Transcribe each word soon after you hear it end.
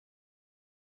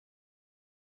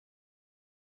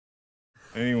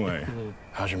Anyway,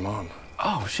 how's your mom?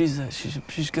 Oh, she's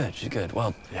good. She's good.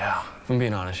 Well, yeah. If I'm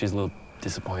being honest, she's a little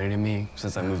disappointed in me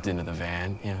since I moved into the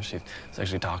van. You know, she was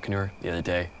actually talking to her the other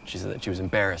day. She said that she was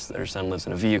embarrassed that her son lives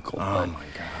in a vehicle. Oh but, my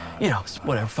God. You know,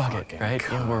 whatever. Fuck it, right?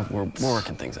 You know, we're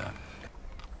working things out.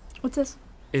 What's this?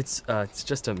 It's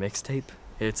just a mixtape.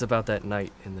 It's about that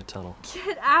night in the tunnel.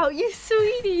 Get out, you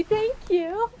sweetie. Thank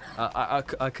you.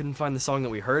 I couldn't find the song that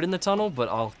we heard in the tunnel, but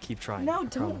I'll keep trying. No,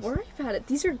 don't worry about it.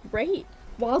 These are great.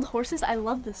 Wild Horses, I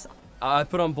love this song. I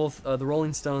put on both the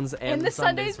Rolling Stones and the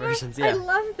Sundays versions. Yeah. I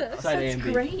love this. Side That's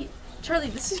great. Charlie,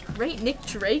 this is great. Nick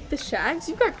Drake, the Shags,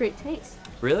 you've got great taste.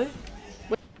 Really?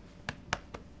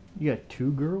 You got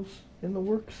 2 girls in the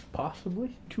works,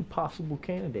 possibly? 2 possible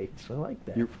candidates. I like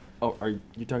that. Are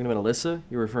you talking about Alyssa?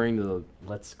 You're referring to the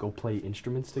let's go play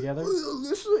instruments together?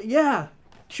 Alyssa, yeah.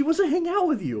 She wants to hang out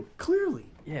with you, clearly.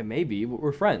 Yeah, maybe.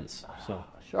 We're friends, so.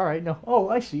 All right, no. Oh,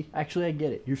 I see. Actually, I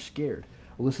get it. You're scared.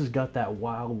 Alyssa's got that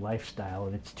wild lifestyle,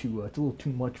 and it's a little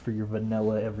too much for your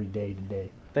vanilla everyday today.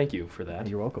 Thank you for that.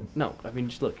 You're welcome. No, I mean,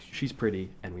 just look, she's pretty,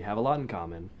 and we have a lot in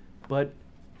common, but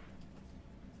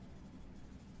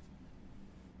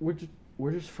we're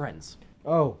just friends.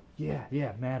 Oh,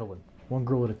 yeah, Madeline. One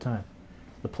girl at a time.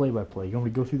 The play-by-play. You want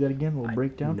me to go through that again? A little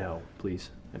breakdown? No, please.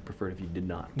 I'd prefer it if you did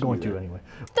not. I'm going to anyway.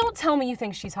 Don't tell me you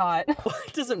think she's hot.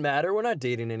 It doesn't matter. We're not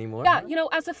dating anymore. Yeah, you know,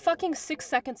 as of fucking 6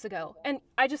 seconds ago. And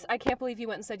I can't believe you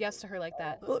went and said yes to her like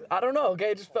that. Look, I don't know,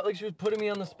 okay? It just felt like she was putting me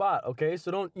on the spot, okay?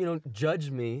 So don't, judge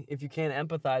me if you can't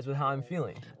empathize with how I'm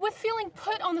feeling. With feeling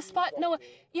put on the spot, Noah,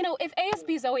 if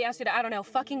ASB Zoe asked you to, I don't know,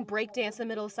 fucking break dance in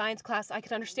the middle of science class, I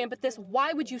could understand, but this,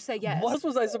 why would you say yes? What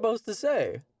was I supposed to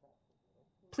say?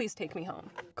 Please take me home.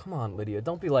 Come on, Lydia,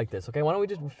 don't be like this, okay? Why don't we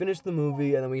just finish the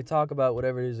movie and then we can talk about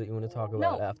whatever it is that you want to talk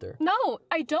about after? No,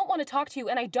 I don't want to talk to you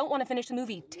and I don't want to finish the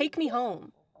movie. Take me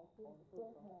home.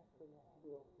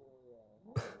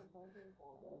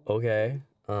 Okay,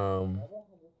 Just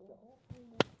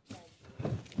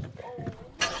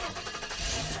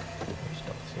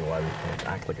don't see why we can't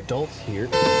act like adults here.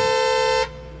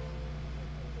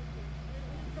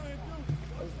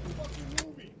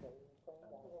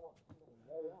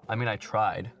 I mean, I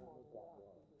tried.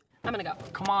 I'm gonna go.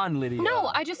 Come on, Lydia.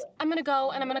 No, I'm gonna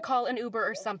go and I'm gonna call an Uber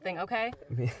or something, okay?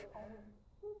 I mean,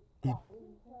 you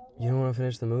don't want to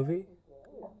finish the movie?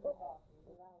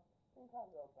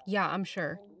 Yeah, I'm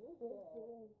sure.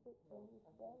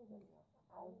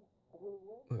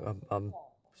 I'm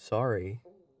sorry.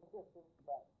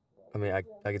 I mean, I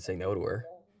could say no to her.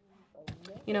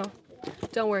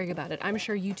 Don't worry about it. I'm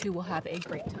sure you two will have a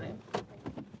great time.